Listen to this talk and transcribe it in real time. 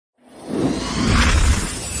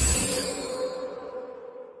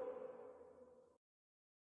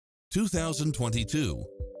2022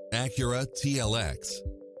 Acura TLX.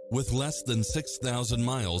 With less than 6,000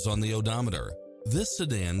 miles on the odometer, this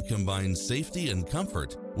sedan combines safety and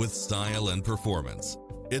comfort with style and performance.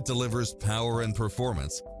 It delivers power and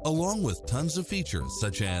performance along with tons of features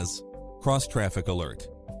such as cross-traffic alert,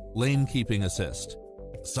 lane keeping assist,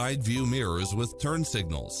 side view mirrors with turn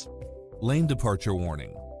signals, lane departure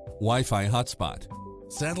warning, Wi-Fi hotspot,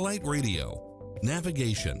 satellite radio,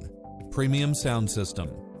 navigation, premium sound system,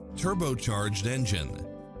 turbocharged engine,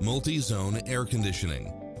 multi-zone air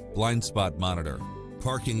conditioning, blind spot monitor,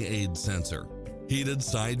 parking aid sensor, heated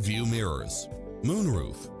side view mirrors,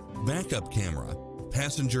 moonroof, backup camera,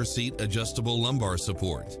 passenger seat adjustable lumbar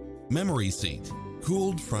support, memory seat,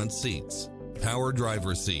 cooled front seats, power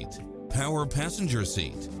driver seat, power passenger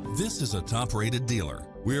seat. This is a top-rated dealer.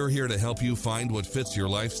 We're here to help you find what fits your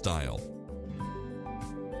lifestyle.